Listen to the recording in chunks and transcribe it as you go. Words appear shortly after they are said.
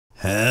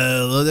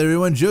Hello there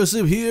everyone,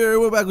 Jojcib here.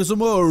 We're back with some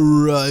more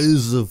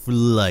Rise of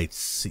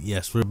Lights.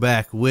 Yes, we're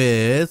back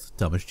with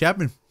Tomas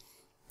Chapman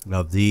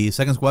of the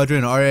 2nd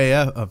Squadron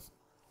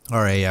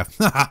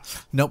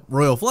RAF. Nope,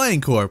 Royal Flying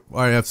Corp,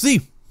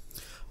 RFC.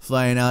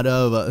 Flying out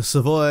of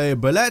Savoy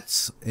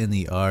Berlets in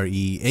the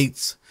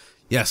RE-8s.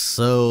 Yes,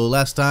 so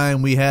last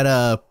time we had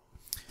a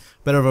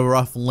bit of a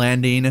rough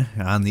landing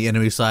on the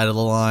enemy side of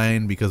the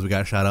line because we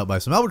got shot out by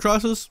some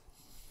albatrosses.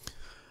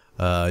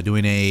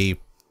 Doing a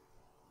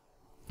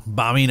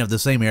bombing of the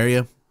same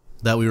area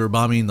that we were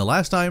bombing the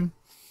last time.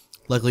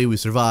 Luckily we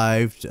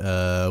survived.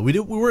 We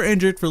were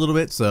injured for a little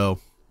bit, so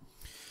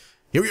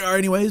here we are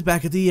anyways,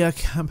 back at the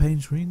campaign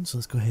screen. So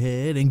let's go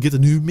ahead and get the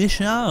new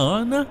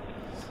mission.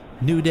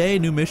 New day,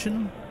 new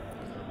mission.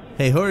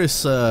 Hey,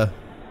 Harris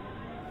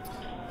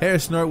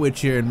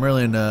Norwich here and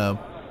Merlin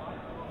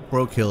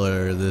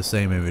Brokiller, the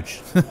same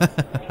image.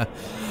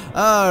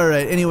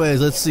 Alright,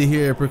 anyways, let's see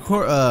here.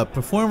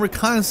 Perform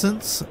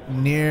reconnaissance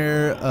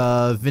near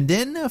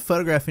Vindin.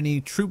 Photograph any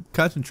troop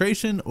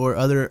concentration or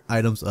other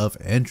items of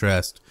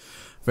interest.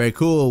 Very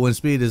cool. When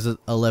speed is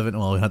 11.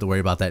 Well, we don't have to worry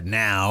about that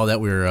now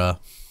that we're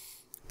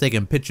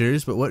taking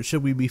pictures. But what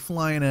should we be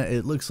flying at?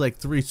 It looks like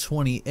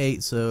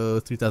 328,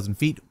 so 3,000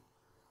 feet.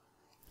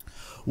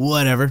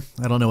 Whatever.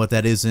 I don't know what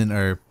that is in,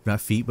 or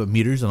not feet, but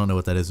meters. I don't know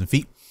what that is in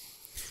feet.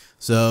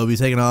 So we'll be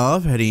taking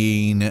off,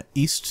 heading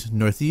east,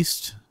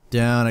 northeast.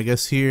 Down, I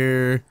guess,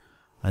 here,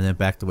 and then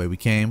back the way we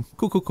came.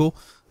 Cool.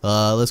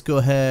 Let's go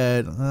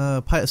ahead.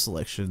 Pilot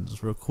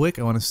selections real quick.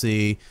 I want to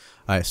see.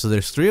 Alright, so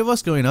there's 3 of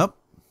us going up.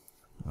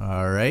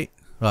 Alright.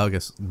 Well, I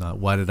guess not.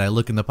 Why did I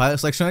look in the pilot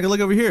selection? I can look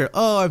over here.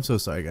 Oh, I'm so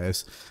sorry,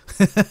 guys.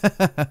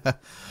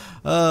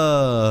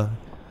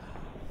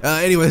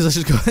 Anyways, let's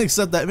just go ahead and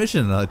accept that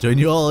mission. I'll join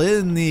you all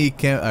in the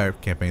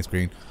campaign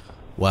screen.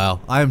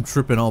 Wow, I'm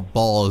tripping all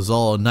balls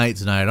all night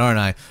tonight, aren't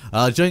I?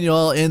 I'll join you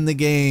all in the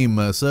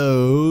game,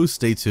 so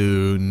stay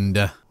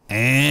tuned.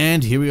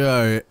 And here we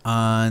are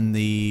on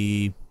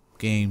the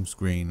game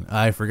screen.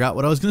 I forgot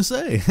what I was going to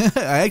say.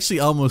 I actually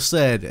almost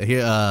said,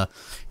 here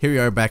we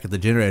are back at the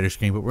generator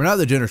screen, but we're not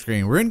the generator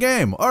screen, we're in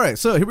game. Alright,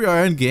 so here we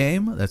are in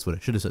game. That's what I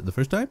should have said the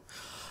first time.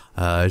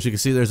 As you can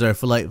see, there's our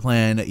flight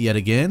plan yet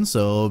again,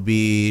 so we'll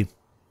be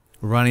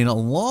running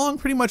along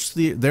pretty much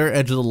their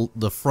edge of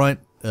the front,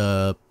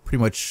 pretty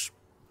much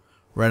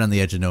right on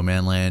the edge of no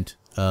man land,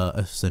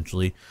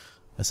 essentially.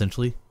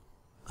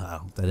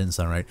 Oh, that didn't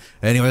sound right.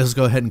 Anyway, let's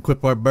go ahead and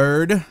equip our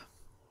bird.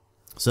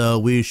 So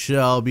we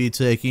shall be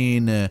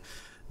taking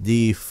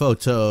the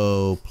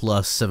Photo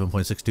plus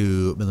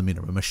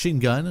 7.62mm machine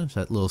gun. It's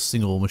that little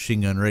single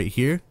machine gun right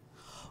here,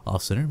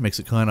 off center. Makes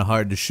it kind of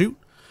hard to shoot.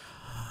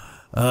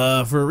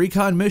 For a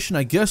recon mission,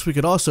 I guess we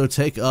could also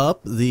take up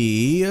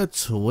the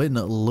twin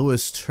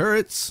Lewis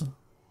turrets,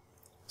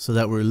 so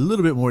that we're a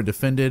little bit more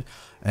defended.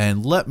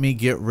 And let me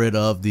get rid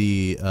of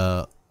the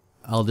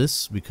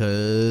Aldis,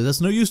 because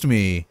that's no use to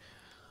me.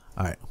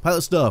 Alright,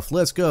 pilot stuff.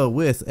 Let's go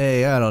with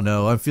a, I don't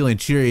know, I'm feeling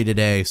cheery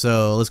today,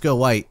 so let's go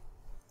white.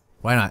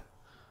 Why not?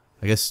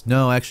 I guess,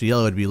 no, actually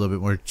yellow would be a little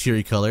bit more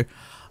cheery color.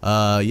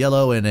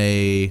 Yellow and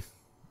a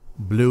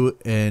blue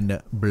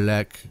and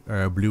black,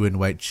 or a blue and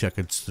white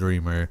checkered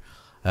streamer.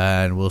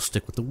 And we'll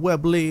stick with the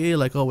Webley,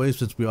 like always,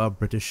 since we are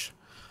British.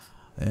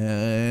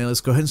 And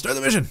let's go ahead and start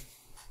the mission.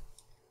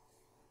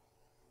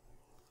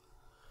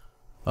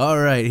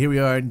 Alright, here we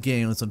are in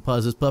game. Let's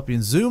unpause this puppy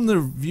and zoom the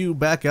view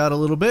back out a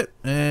little bit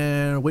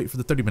and wait for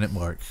the 30-minute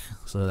mark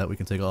so that we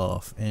can take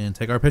off and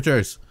take our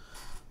pictures.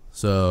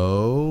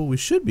 So we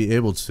should be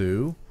able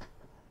to.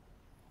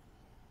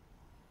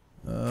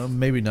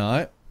 Maybe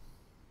not.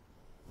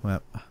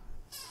 Well,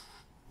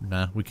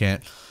 nah, we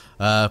can't.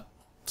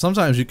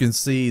 Sometimes you can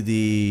see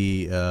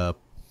the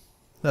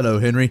hello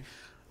Henry.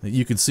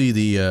 You can see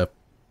the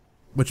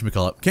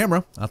whatchamacallit,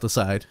 camera out the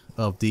side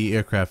of the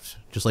aircraft,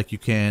 just like you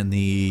can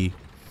the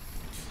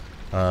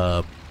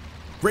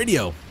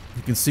radio.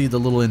 You can see the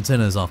little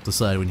antennas off the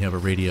side when you have a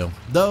radio.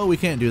 Though we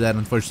can't do that,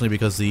 unfortunately,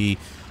 because the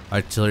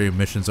artillery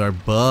missions are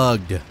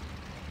bugged.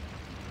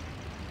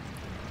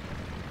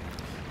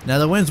 Now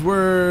the winds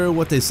were,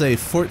 what they say,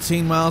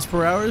 14 miles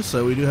per hour,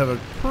 so we do have a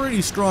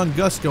pretty strong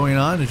gust going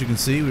on. As you can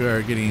see, we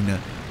are getting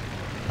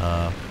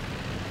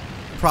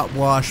prop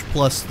wash,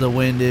 plus the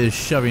wind is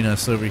shoving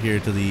us over here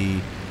to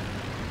the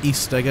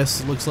east, I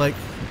guess it looks like.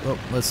 Oh,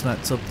 let's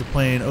not tilt the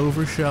plane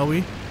over, shall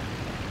we?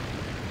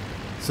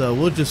 So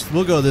we'll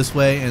go this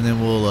way, and then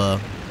we'll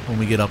when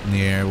we get up in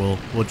the air,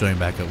 we'll join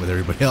back up with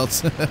everybody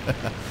else.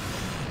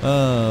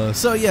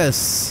 So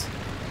yes,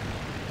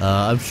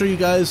 I'm sure you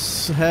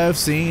guys have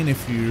seen,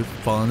 if you're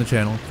following the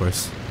channel, of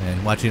course,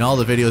 and watching all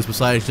the videos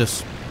besides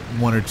just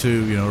 1 or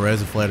 2, you know,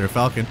 Rise of Flight or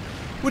Falcon,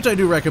 which I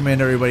do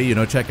recommend everybody, you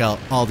know, check out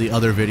all the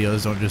other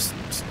videos. Don't just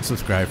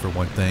subscribe for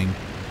one thing,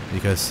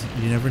 because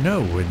you never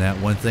know when that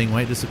one thing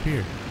might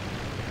disappear.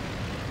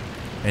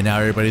 And now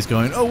everybody's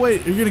going, oh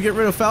wait, you're gonna get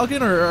rid of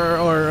Falcon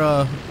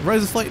or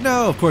Rise of Flight?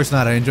 No, of course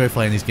not. I enjoy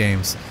playing these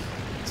games.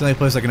 It's the only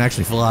place I can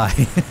actually fly.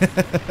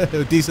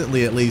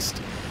 Decently, at least.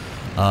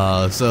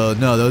 So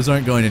no, those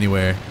aren't going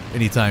anywhere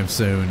anytime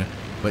soon.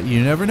 but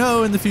you never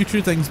know, in the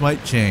future things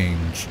might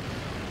change.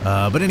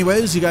 But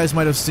anyways, you guys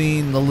might have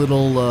seen the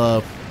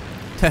little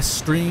test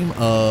stream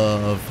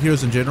of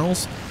Heroes and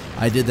Generals.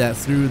 I did that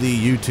through the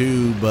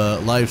YouTube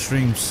live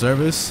stream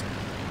service.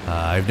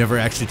 I've never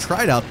actually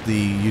tried out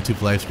the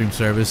YouTube live stream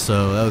service,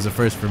 so that was a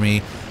first for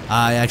me.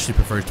 I actually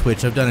prefer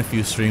Twitch. I've done a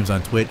few streams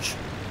on Twitch.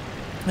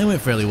 It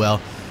went fairly well.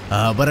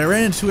 But I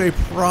ran into a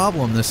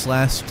problem this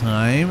last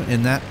time,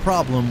 and that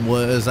problem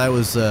was I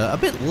was a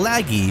bit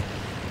laggy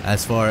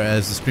as far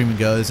as the streaming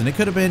goes, and it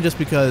could have been just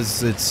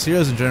because it's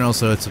Heroes in General,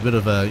 so it's a bit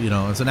of a,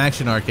 it's an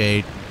action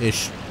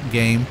arcade-ish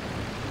game.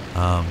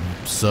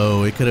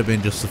 So it could have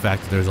been just the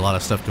fact that there's a lot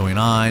of stuff going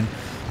on.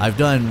 I've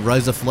done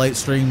Rise of Flight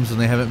streams, and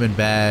they haven't been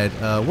bad.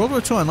 World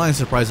War II Online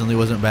surprisingly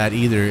wasn't bad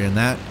either, and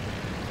that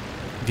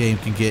game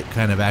can get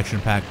kind of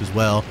action-packed as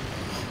well.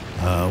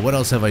 What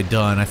else have I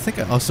done? I think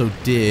I also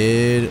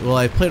did, well,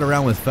 I played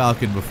around with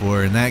Falcon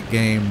before, and that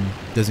game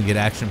doesn't get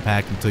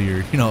action-packed until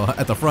you're,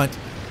 at the front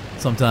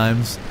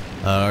sometimes,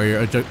 or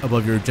you're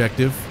above your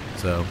objective.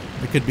 So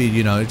it could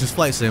be, just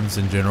flight sims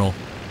in general.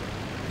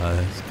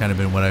 It's kind of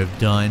been what I've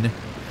done.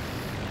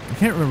 I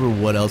can't remember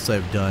what else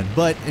I've done,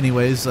 but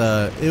anyways,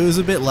 it was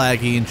a bit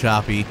laggy and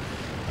choppy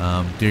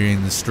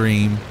during the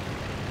stream,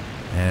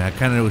 and I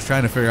kind of was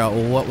trying to figure out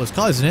what was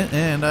causing it,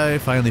 and I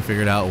finally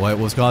figured out what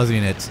was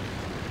causing it.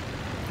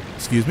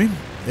 Excuse me.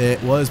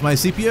 It was my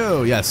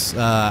CPU. Yes,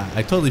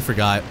 I totally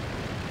forgot,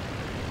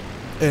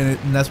 and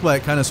that's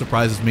what kind of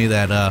surprises me,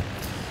 that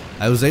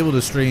I was able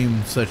to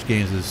stream such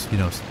games as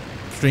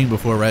stream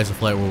before Rise of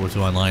Flight, World War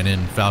II Online,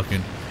 and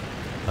Falcon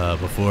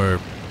before,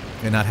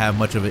 and not have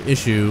much of an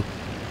issue.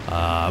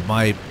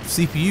 My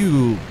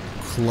CPU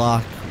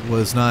clock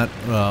was not,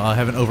 I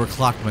haven't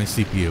overclocked my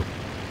CPU.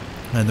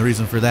 And the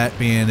reason for that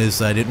being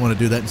is I didn't want to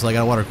do that until I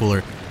got a water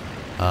cooler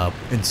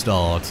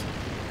installed.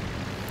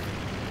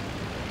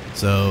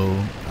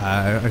 So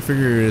I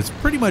figure it's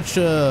pretty much,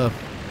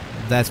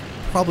 that's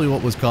probably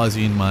what was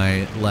causing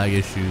my lag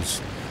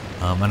issues.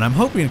 And I'm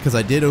hoping, because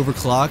I did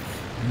overclock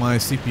my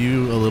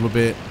CPU a little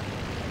bit,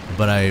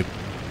 but I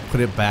put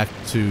it back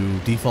to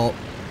default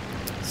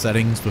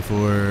settings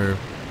before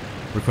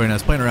recording. I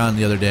was playing around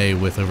the other day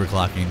with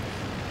overclocking,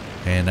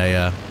 and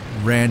I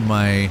ran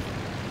my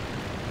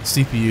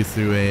CPU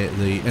through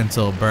the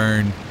Intel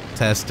burn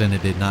test, and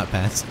it did not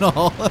pass at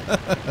all.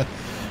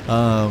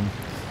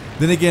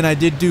 Then again, I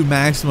did do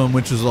maximum,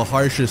 which is the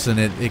harshest, and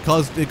it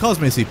caused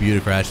my CPU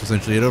to crash.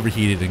 Essentially, it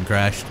overheated and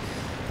crashed.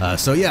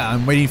 So yeah,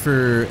 I'm waiting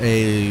for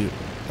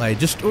I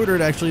just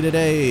ordered actually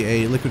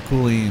today a liquid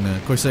cooling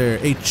Corsair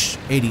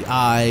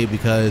H80i,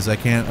 because I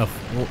can't.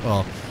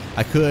 Well,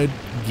 I could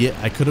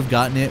have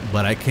gotten it,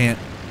 but I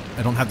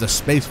don't have the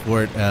space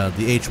for it.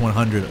 The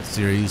H100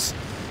 series,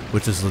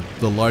 which is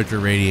the larger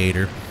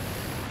radiator.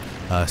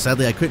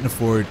 Sadly, I couldn't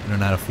afford, or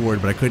not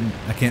afford, but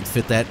I can't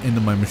fit that into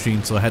my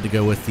machine, so I had to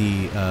go with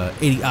the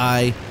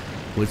 80i,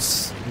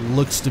 which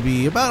looks to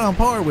be about on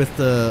par with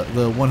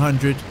the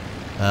 100,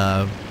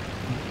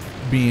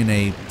 being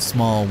a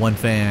small one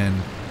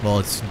fan. Well,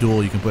 it's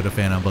dual, you can put a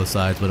fan on both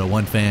sides, but a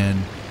one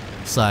fan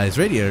size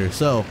radiator.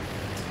 So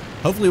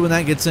hopefully when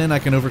that gets in, I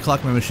can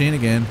overclock my machine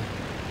again,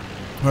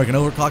 or I can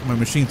overclock my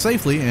machine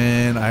safely,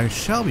 and I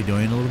shall be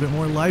doing a little bit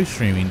more live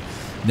streaming.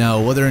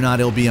 Now, whether or not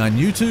it'll be on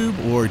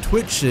YouTube or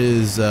Twitch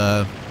is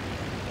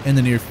in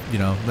the near,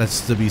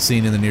 that's to be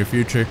seen in the near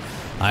future.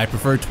 I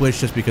prefer Twitch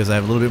just because I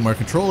have a little bit more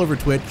control over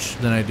Twitch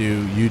than I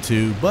do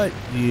YouTube, but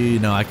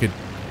I could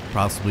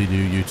possibly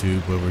do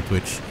YouTube over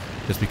Twitch,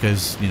 just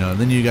because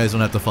then you guys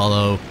don't have to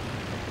follow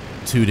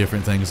two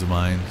different things of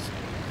mine.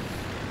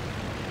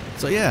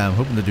 So yeah, I'm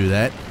hoping to do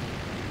that.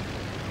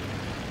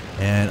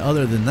 And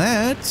other than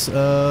that,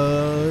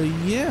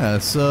 yeah,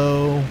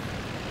 so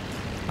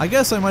I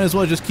guess I might as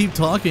well just keep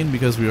talking,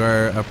 because we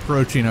are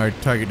approaching our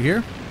target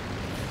here,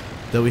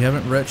 though we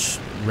haven't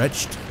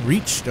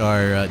reached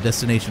our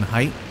destination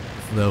height,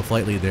 though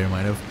flight lead there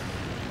might have.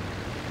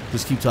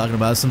 Just keep talking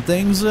about some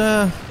things.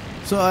 So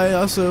I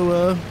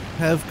also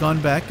have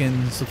gone back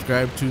and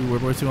subscribed to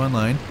World War II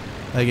Online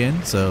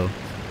again. So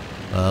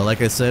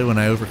like I said, when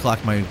I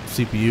overclock my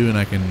CPU and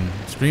I can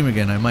stream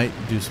again, I might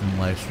do some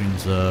live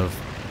streams of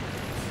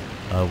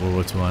World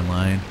War II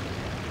Online.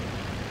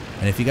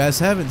 And if you guys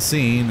haven't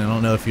seen, I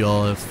don't know if you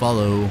all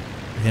follow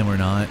him or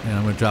not, and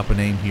I'm going to drop a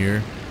name here,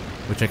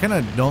 which I kind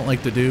of don't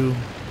like to do,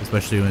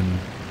 especially when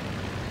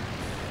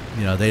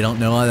they don't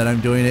know that I'm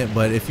doing it.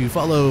 But if you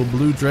follow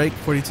Blue Drake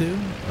 42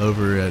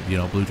 over at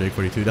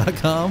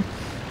bluedrake42.com,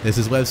 is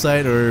his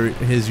website, or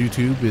his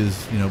YouTube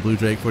is Blue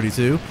Drake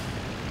 42.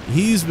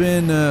 He's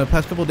been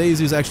past couple days,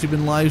 he's actually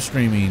been live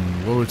streaming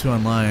World War II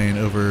Online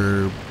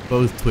over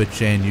both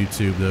Twitch and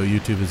YouTube, though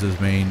YouTube is his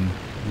main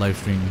live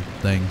stream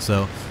thing.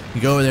 So you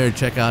go over there and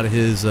check out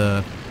his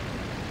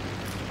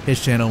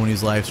channel when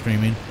he's live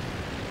streaming.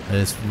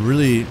 It's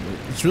really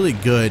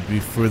good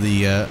for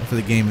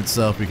the game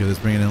itself, because it's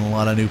bringing in a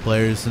lot of new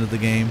players into the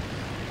game,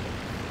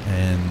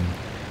 and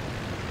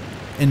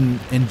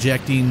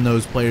injecting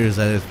those players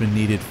that have been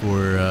needed for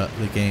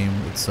the game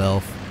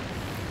itself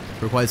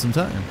for quite some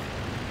time.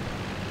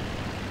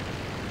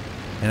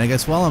 And I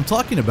guess while I'm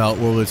talking about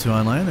World War II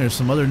Online, there's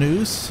some other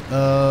news.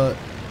 I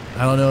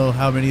don't know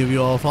how many of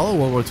you all follow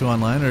World War II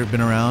Online or have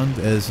been around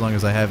as long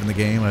as I have in the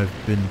game. I've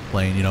been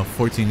playing,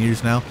 14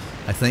 years now.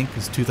 I think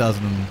it's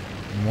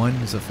 2001.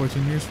 Is it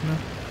 14 years from now?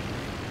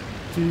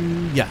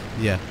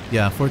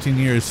 Yeah, 14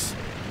 years.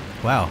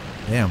 Wow,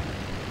 damn.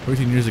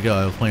 14 years ago,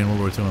 I was playing World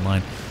War II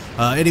Online.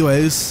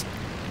 Anyways,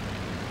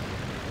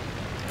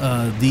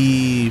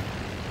 the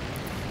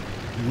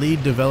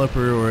lead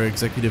developer or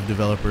executive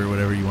developer,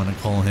 whatever you want to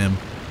call him,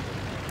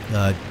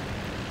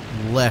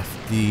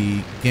 left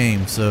the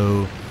game.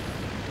 So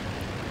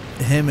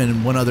him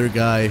and one other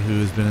guy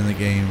who's been in the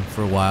game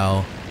for a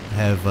while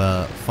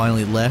have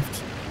finally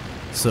left.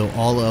 So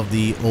all of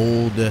the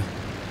old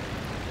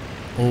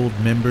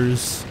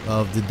members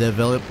of the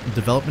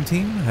development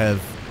team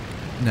have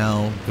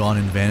now gone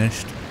and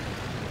vanished,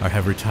 or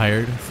have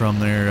retired from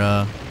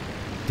their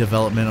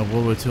development of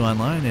World War II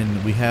Online,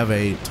 and we have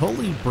a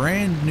totally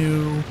brand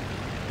new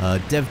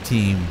dev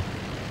team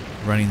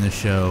running the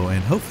show,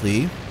 and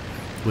hopefully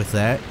with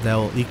that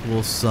will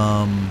equal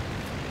some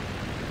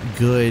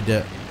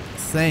good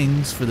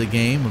things for the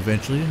game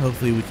eventually.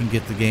 Hopefully we can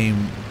get the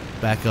game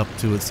back up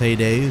to its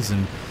heydays,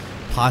 and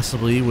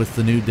possibly with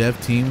the new dev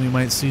team we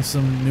might see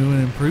some new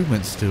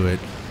improvements to it.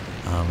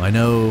 I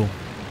know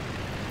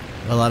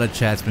a lot of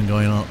chat's been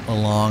going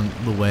along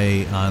the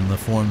way on the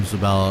forums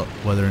about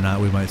whether or not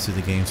we might see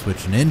the game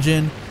switch an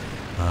engine,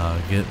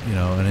 get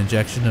an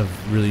injection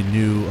of really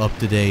new,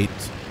 up-to-date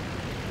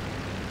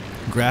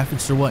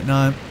graphics or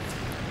whatnot.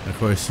 Of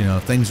course,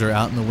 things are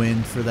out in the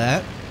wind for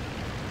that.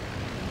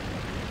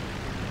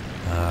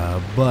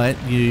 But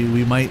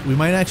we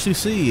might actually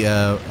see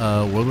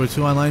World War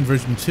II Online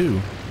version 2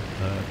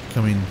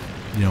 coming,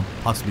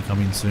 possibly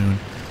coming soon.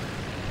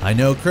 I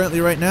know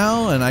currently right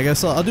now, and I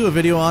guess I'll do a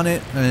video on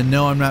it, and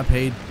no, I'm not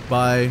paid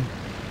by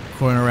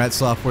Corner Rat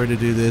Software to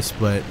do this,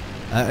 but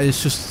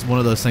it's just one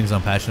of those things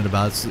I'm passionate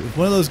about. It's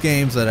one of those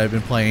games that I've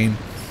been playing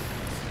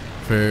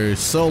for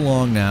so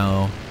long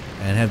now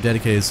and have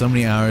dedicated so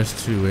many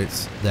hours to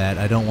it that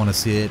I don't want to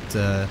see it,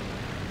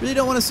 really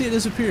don't want to see it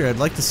disappear. I'd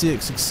like to see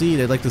it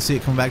succeed. I'd like to see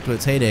it come back to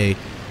its heyday,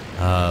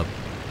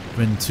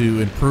 and to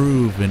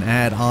improve and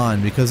add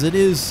on, because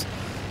it's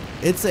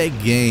a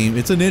game.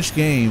 It's a niche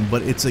game,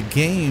 but it's a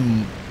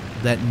game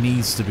that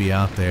needs to be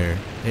out there.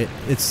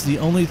 It's the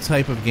only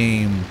type of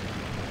game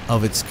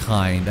of its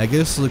kind. I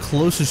guess the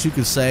closest you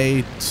could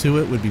say to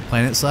it would be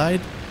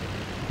PlanetSide,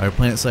 or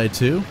PlanetSide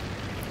 2.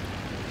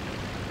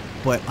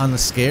 But on the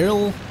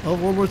scale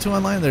of World War II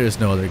Online, there is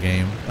no other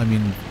game. I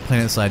mean,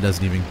 PlanetSide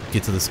doesn't even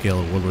get to the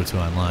scale of World War II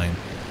Online.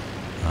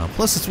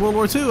 Plus, it's World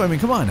War II. I mean,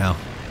 come on now.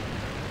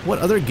 What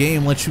other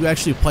game lets you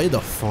actually play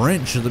the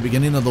French at the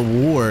beginning of the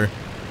war?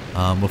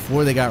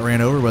 Before they got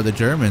ran over by the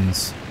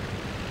Germans.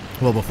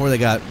 Well, before they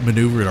got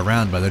maneuvered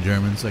around by the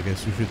Germans, I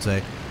guess you should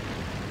say.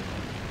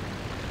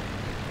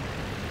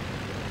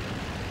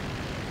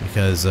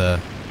 Because,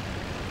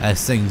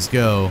 as things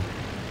go,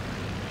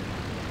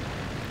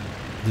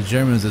 the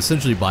Germans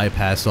essentially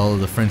bypassed all of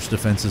the French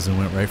defenses and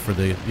went right for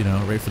the,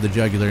 right for the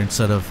jugular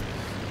instead of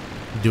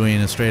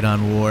doing a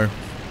straight-on war.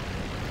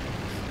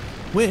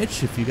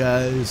 Which, if you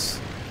guys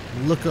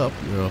look up,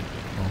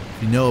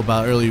 if you know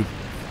about early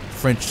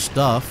French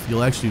stuff,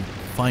 you'll actually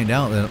find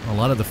out that a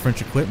lot of the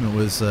French equipment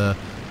was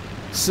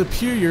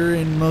superior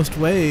in most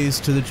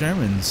ways to the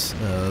Germans.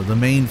 The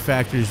main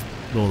factor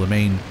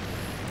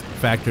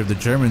of the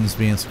Germans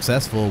being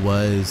successful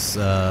was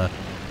the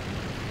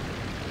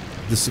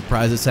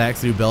surprise attack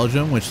through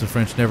Belgium, which the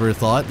French never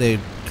thought. They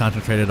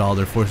concentrated all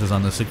their forces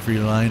on the Siegfried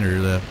Line, or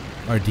the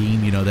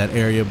Ardennes, that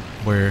area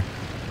where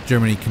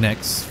Germany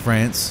connects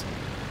France.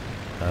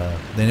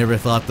 They never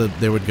thought that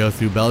they would go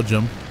through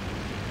Belgium.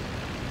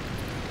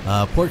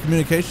 Poor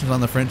communications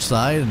on the French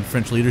side and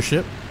French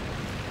leadership,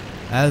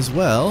 as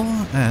well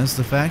as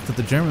the fact that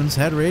the Germans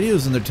had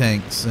radios in their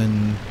tanks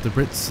and the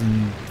Brits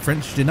and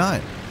French did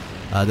not.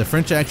 The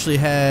French actually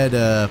had,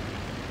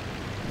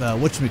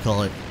 what should we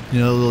call it?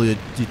 You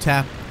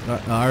tap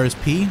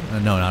RSP?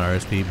 No, not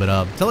RSP,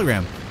 but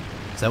Telegram.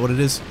 Is that what it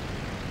is?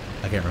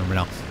 I can't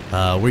remember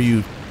now. Where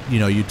you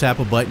tap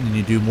a button and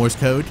you do Morse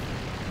code.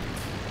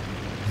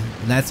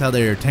 And that's how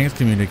their tanks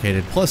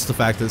communicated, plus the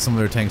fact that some of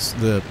their tanks,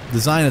 the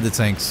design of the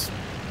tanks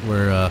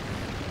were a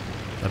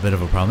bit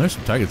of a problem. There's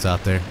some targets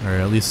out there, or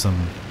at least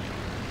some...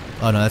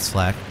 Oh no, that's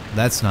flak.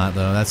 That's not,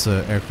 though. That's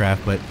an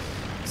aircraft, but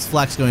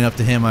flak's going up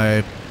to him.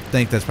 I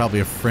think that's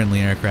probably a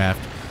friendly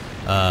aircraft.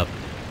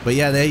 But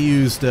yeah, they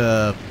used...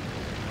 the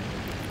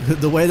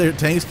way their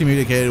tanks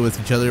communicated with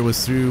each other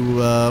was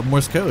through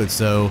Morse code,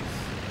 so...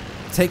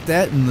 Take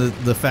that, and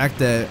the fact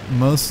that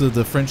most of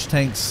the French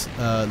tanks,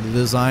 the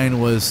design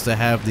was to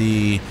have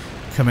the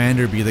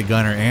commander be the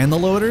gunner and the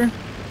loader,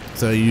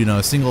 so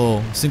a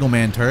single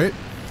man turret,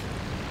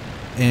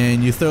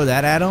 and you throw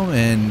that at them,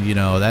 and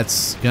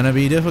that's gonna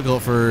be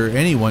difficult for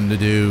anyone to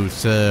do,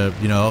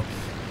 to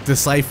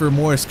decipher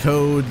Morse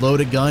code, load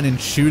a gun, and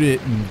shoot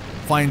it, and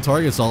find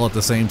targets all at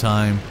the same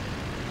time.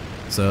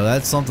 So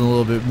that's something a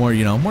little bit more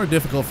more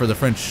difficult for the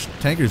French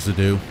tankers to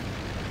do.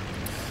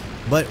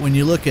 But when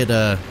you look at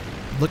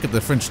look at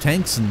the French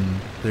tanks and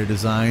their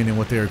design and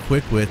what they were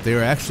equipped with, they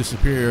were actually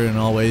superior in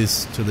all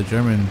ways to their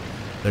German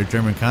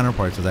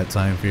counterparts of that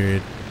time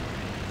period.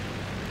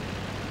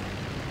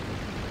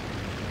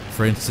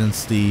 For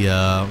instance, the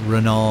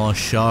Renault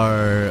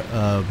Char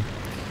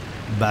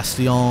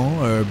Bastion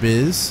or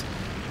Biz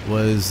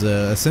was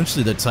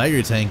essentially the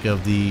Tiger tank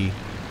of the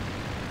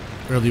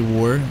early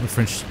war.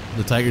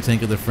 The Tiger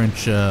tank of the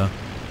French. What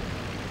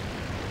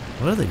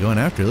are they going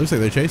after? It looks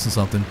like they're chasing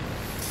something.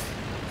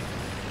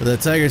 The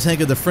Tiger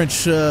tank of the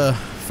French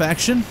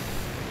faction.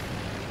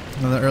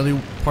 In the early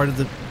part of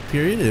the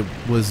period, it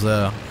was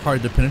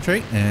hard to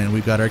penetrate, and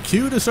we got our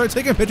cue to start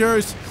taking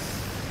pictures.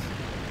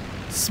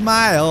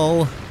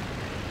 Smile.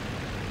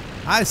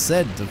 I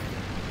said. All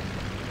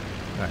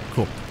right,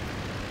 cool.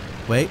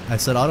 Wait, I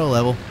said auto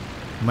level.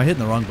 Am I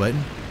hitting the wrong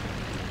button?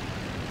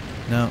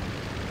 No.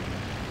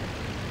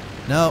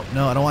 No,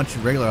 I don't want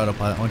you regular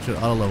autopilot. I want you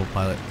auto level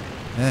pilot.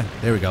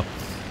 There we go.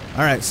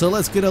 All right, so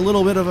let's get a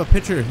little bit of a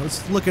picture.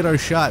 Let's look at our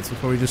shots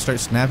before we just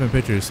start snapping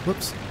pictures.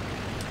 Whoops.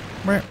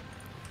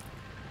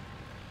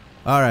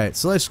 All right,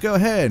 so let's go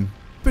ahead.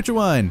 Picture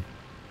one.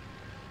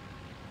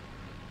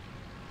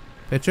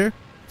 Picture?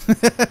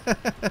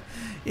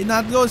 You're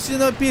not going to see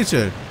no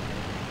picture.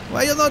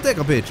 Why you not take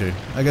a picture?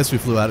 I guess we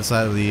flew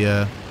outside of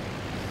the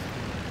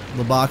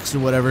box or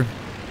whatever.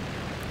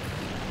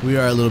 We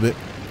are a little bit.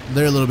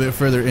 They're a little bit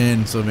further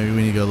in, so maybe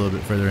we need to go a little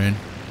bit further in.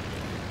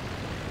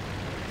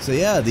 So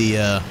yeah,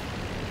 the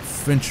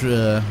French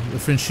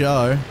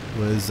char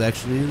was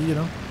actually, you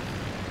know,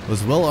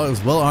 was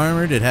well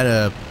armored. It had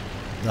a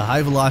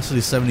high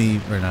velocity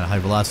 70, or not a high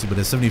velocity, but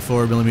a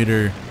 74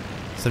 millimeter,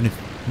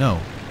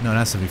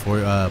 not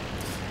 74,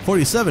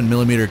 47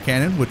 millimeter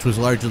cannon, which was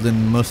larger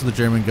than most of the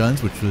German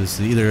guns, which was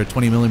either a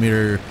 20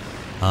 millimeter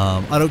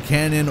auto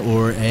cannon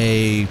or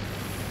a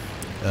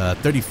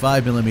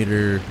 35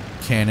 millimeter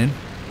cannon.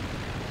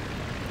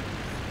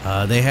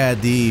 They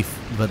had a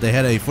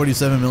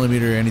 47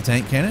 millimeter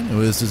anti-tank cannon. It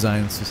was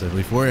designed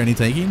specifically for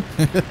anti-tanking,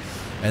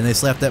 and they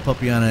slapped that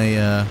puppy on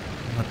a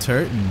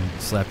turret and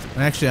slapped.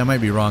 Actually, I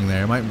might be wrong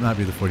there. It might not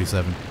be the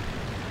 47.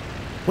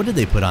 What did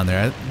they put on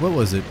there? What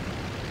was it?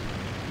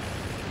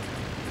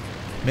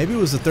 Maybe it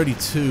was a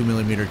 32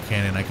 millimeter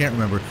cannon. I can't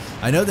remember.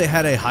 I know they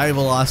had a high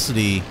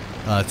velocity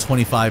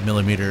 25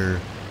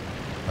 millimeter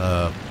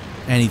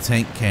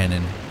anti-tank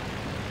cannon.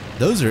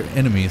 Those are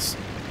enemies.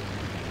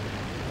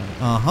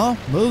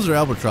 Those are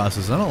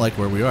albatrosses. I don't like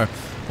where we are.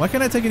 Why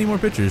can't I take any more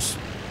pictures?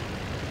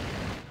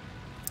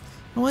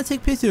 I want to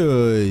take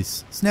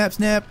pictures. Snap,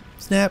 snap,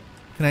 snap.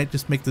 Can I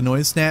just make the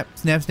noise? Snap,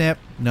 snap, snap.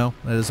 No,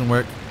 that doesn't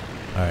work.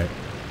 Alright.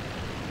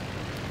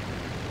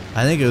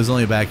 I think it was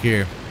only back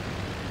here.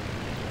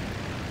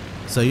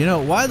 So, you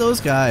know, while those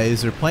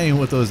guys are playing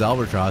with those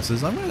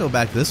albatrosses, I'm going to go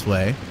back this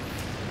way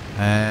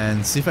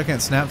and see if I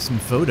can't snap some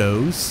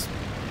photos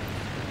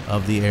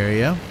of the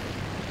area.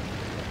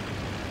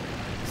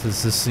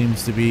 Since this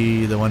seems to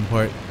be the one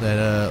part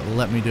that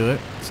let me do it.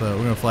 So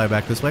we're going to fly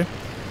back this way.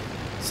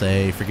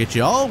 Say, forget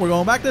y'all, we're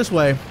going back this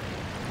way.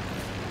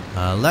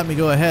 Let me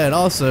go ahead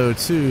also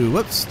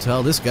to,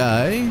 tell this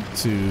guy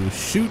to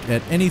shoot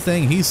at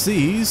anything he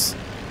sees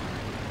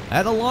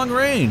at a long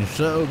range.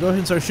 So go ahead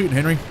and start shooting,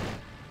 Henry.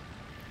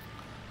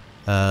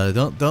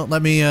 Don't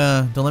let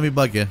me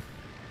bug you.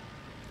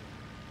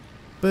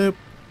 Boop.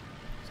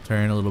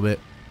 Turn a little bit.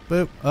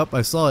 Boop. Up,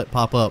 I saw it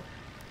pop up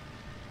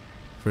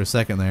for a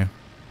second there.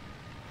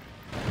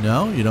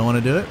 No, you don't want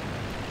to do it?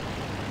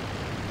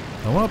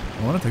 I want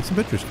to take some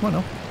pictures. Come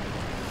on now.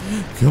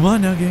 Come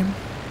on now, game.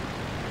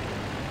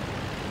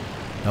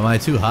 Am I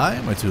too high?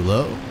 Am I too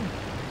low?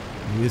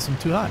 Maybe I'm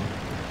too high.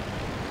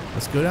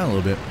 Let's go down a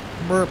little bit.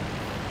 Burp.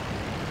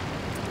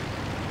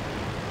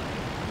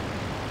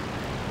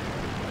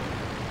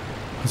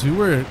 Because we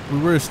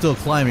were still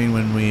climbing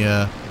when we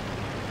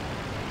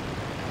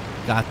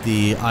got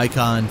the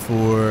icon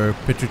for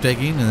picture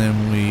taking, and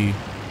then we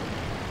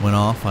went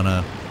off on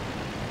a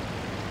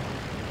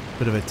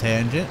bit of a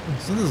tangent.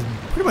 So this is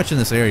pretty much in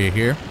this area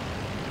here.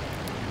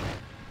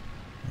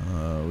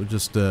 We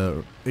just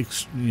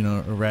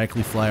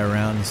erratically fly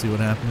around and see what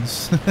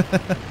happens.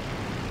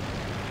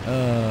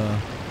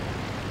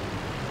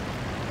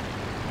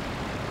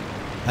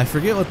 I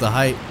forget what the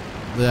height.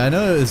 I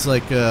know it's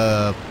like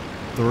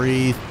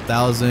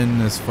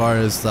 3,000 as far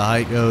as the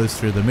height goes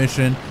for the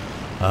mission,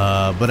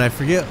 but I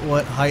forget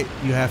what height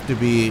you have to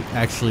be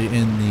actually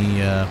in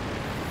the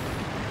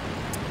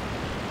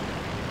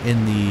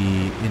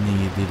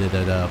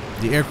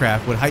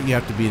aircraft. What height you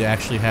have to be to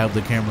actually have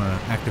the camera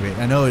activate.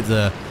 I know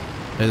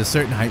there's a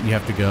certain height you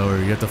have to go, or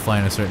you have to fly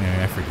in a certain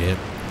area. I forget.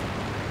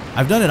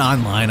 I've done it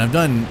online. I've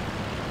done.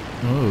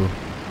 Oh,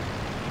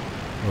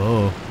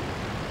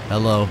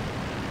 hello.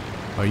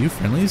 Are you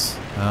friendlies?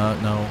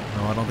 No,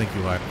 I don't think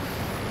you are.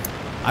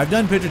 I've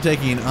done picture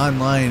taking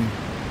online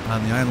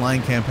on the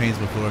online campaigns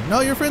before. No,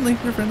 you're friendly.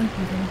 You're friendly.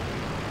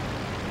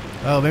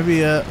 Oh, maybe.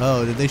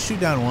 Did they shoot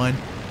down one?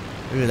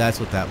 Maybe that's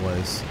what that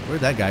was.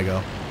 Where'd that guy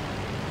go?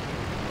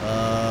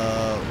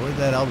 Where'd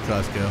that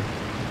albatross go?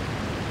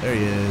 There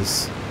he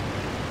is.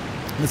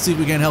 Let's see if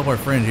we can help our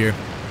friend here.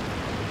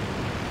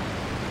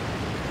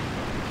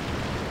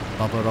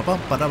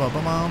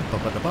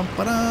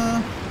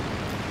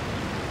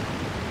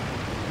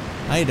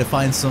 I need to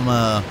find some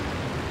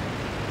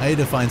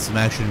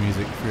action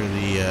music for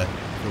the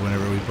for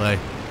whenever we play.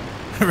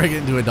 Whenever I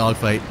get into a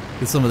dogfight,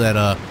 get some of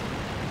that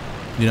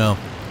you know,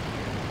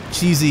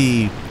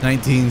 cheesy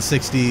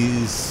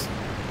 1960s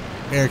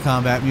air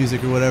combat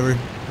music or whatever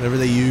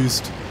they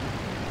used.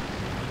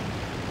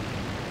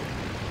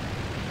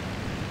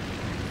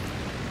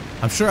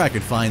 I'm sure I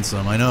could find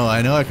some. I know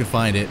I could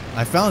find it.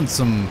 I found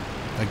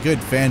a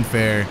good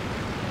fanfare,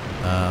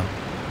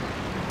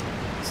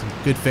 some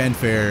good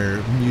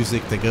fanfare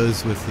music that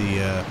goes with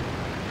the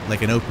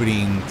like an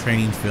opening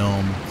training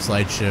film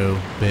slideshow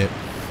bit.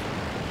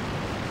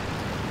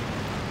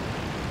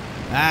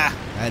 Ah,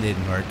 that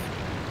didn't work.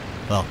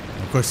 Well,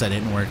 of course that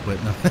didn't work,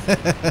 but no.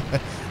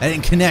 I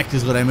didn't connect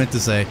is what I meant to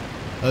say.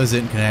 Those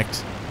didn't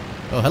connect.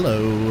 Oh,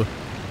 hello.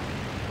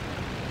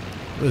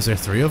 Oh, is there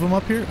 3 of them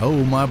up here?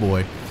 Oh, my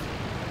boy.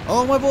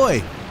 Oh, my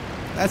boy.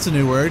 That's a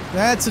new word.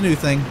 That's a new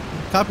thing.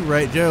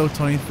 Copyright Joe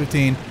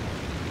 2015.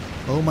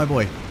 Oh, my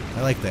boy.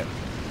 I like that.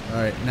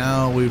 Alright,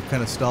 now we've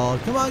kind of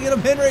stalled. Come on, get him,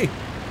 Henry!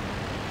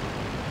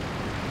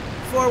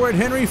 Forward,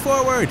 Henry,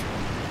 forward!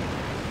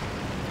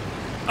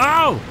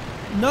 Oh!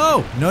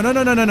 No! No, no,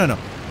 no, no, no, no, no.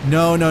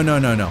 No, no, no,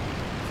 no, no.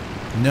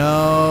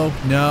 No,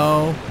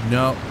 no,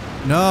 no,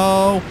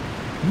 no,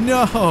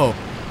 no.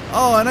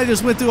 Oh, and I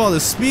just went through all the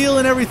spiel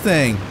and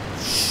everything.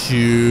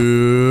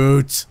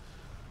 Shoot.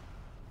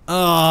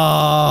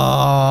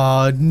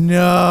 Oh,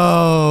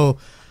 no.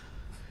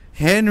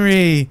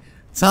 Henry,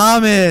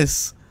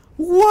 Thomas,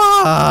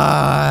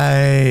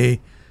 why?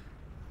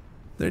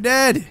 They're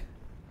dead.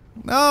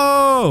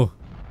 No.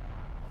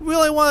 We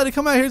only wanted to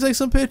come out here to take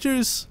some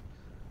pictures.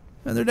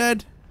 And they're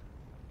dead.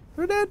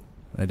 They're dead.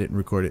 I didn't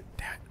record it.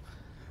 Damn it.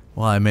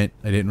 Well, I meant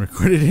I didn't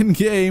record it in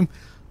game.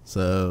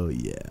 So,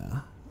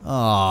 yeah.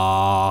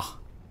 Aww.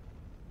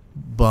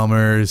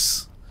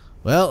 Bummers.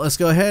 Well, let's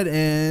go ahead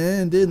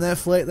and end that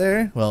flight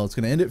there. Well, it's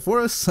going to end it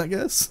for us, I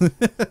guess.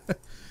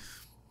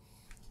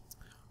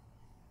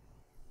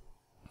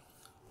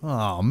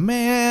 Oh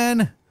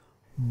man.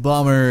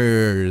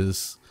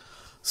 Bummers.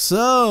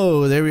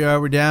 So, there we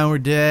are. We're down. We're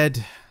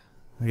dead.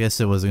 I guess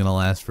it wasn't going to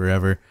last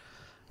forever.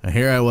 Now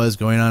here I was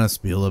going on a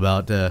spiel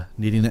about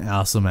needing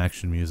awesome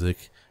action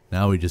music.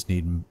 Now we just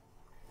need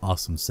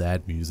awesome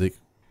sad music.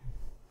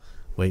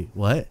 Wait,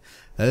 what?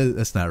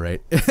 That's not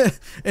right.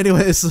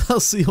 Anyways, I'll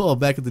see you all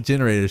back at the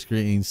generator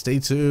screen. Stay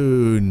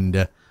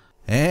tuned.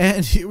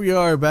 And here we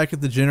are back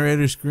at the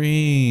generator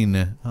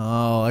screen.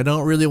 Oh, I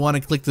don't really want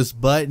to click this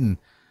button.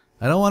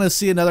 I don't want to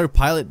see another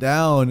pilot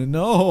down.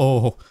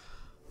 No.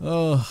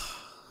 Oh.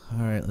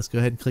 Alright, let's go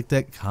ahead and click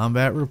that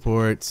combat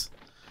report.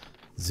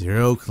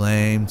 0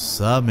 claim,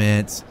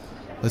 submit.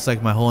 Looks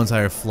like my whole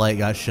entire flight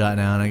got shot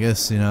down. I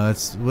guess, you know,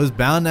 it was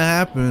bound to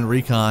happen.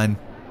 Recon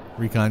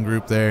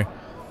group there.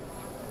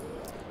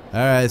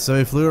 Alright, so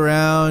we flew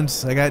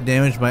around. I got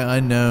damaged by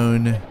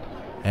unknown.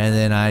 And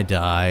then I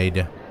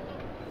died.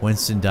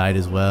 Winston died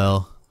as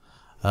well.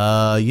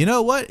 You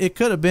know what? It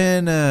could have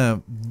been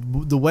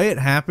the way it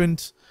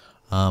happened.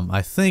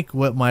 I think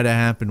what might have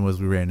happened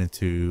was we ran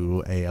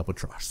into a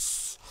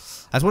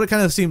albatross. That's what it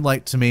kind of seemed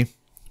like to me.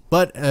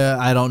 But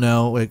I don't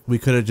know. We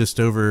could have just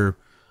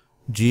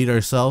over-G'd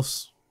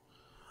ourselves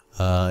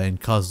and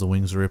caused the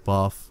wings to rip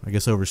off. I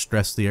guess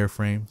overstressed the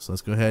airframe. So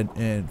let's go ahead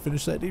and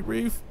finish that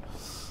debrief.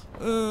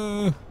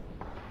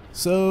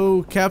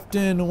 So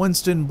Captain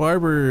Winston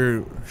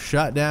Barber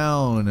shot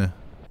down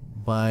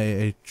by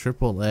a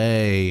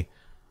AAA.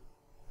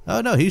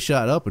 Oh no, he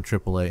shot up a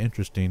AAA.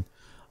 Interesting.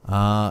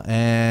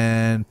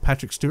 And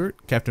Patrick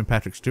Stewart, Captain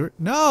Patrick Stewart.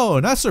 No,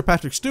 not Sir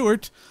Patrick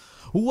Stewart.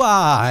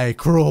 Why,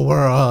 cruel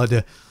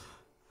world?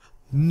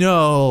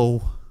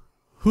 No.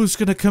 Who's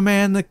gonna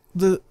command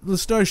the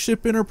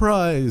Starship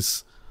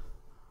Enterprise?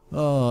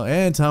 Oh,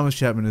 and Thomas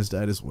Chapman has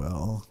died as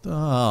well.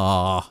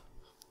 Ah,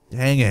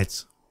 dang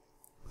it.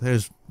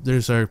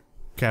 There's our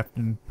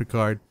Captain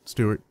Picard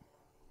Stewart.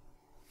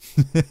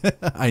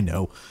 I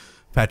know,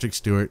 Patrick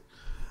Stewart.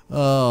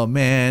 Oh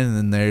man, and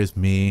then there's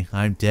me.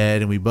 I'm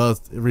dead, and we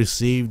both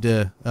received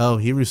oh,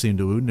 he received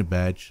a wounded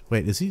badge.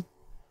 Wait, is he?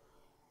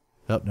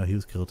 Oh no, he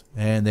was killed.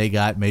 And they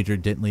got Major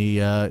Dentley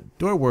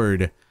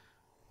Dorward.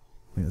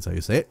 I think that's how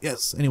you say it.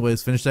 Yes.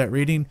 Anyways, finish that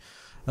reading.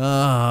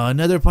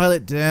 Another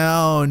pilot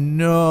down.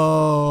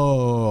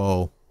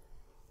 No.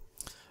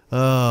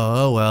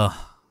 Oh well.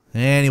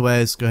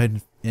 Anyways, go ahead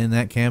and end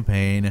that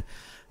campaign.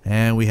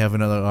 And we have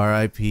another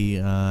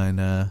RIP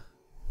on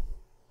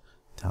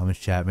Thomas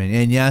Chapman.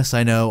 And yes,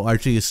 I know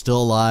Archie is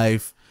still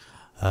alive.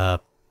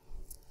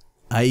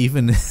 I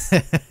even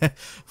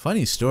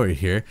funny story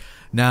here.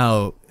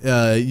 Now,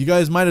 you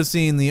guys might have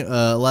seen the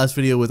last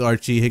video with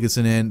Archie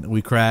Higginson and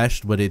we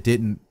crashed, but it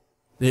didn't.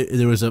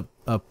 There was a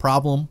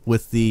problem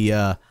with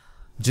the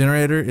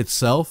generator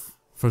itself.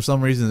 For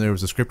some reason, there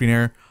was a scripting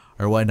error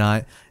or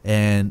whatnot,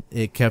 and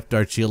it kept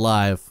Archie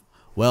alive.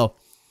 Well,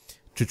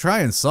 to try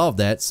and solve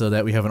that so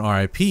that we have an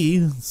RIP,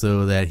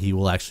 so that he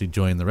will actually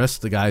join the rest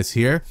of the guys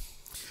here,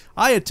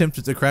 I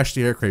attempted to crash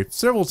the aircraft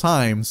several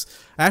times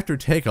after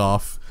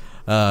takeoff,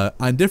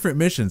 on different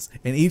missions,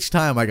 and each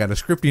time I got a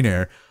scripting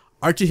error.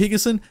 Archie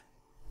Higginson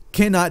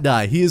cannot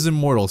die. He is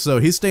immortal, so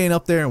he's staying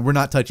up there and we're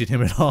not touching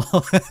him at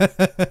all.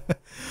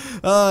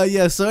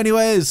 Yeah, so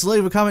anyways,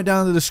 leave a comment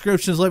down in the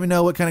descriptions. Let me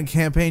know what kind of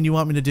campaign you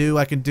want me to do.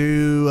 I can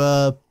do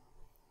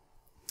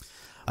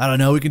I don't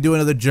know, we can do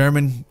another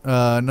German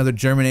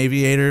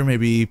aviator,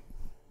 maybe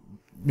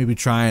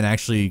try and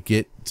actually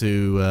get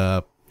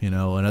to you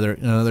know,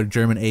 another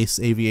German ace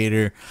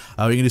aviator.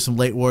 We can do some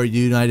late war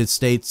United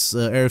States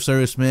Air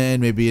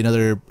Servicemen, maybe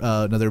another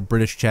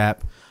British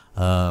chap.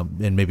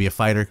 And maybe a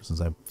fighter,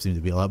 since I seem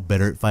to be a lot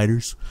better at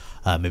fighters.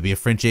 Maybe a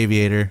French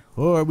aviator,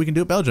 or we can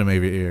do a Belgium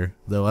aviator,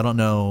 though I don't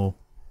know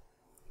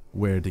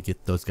where to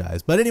get those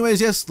guys. But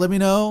anyways, yes, let me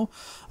know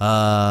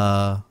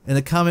in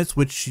the comments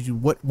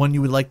what one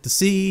you would like to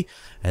see,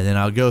 and then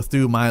I'll go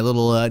through my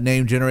little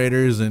name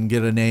generators and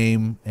get a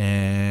name,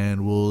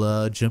 and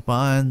we'll jump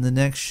on the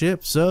next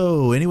ship.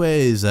 So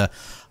anyways,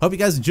 hope you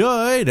guys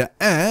enjoyed,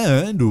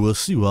 and we'll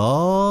see you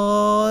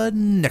all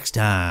next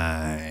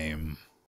time.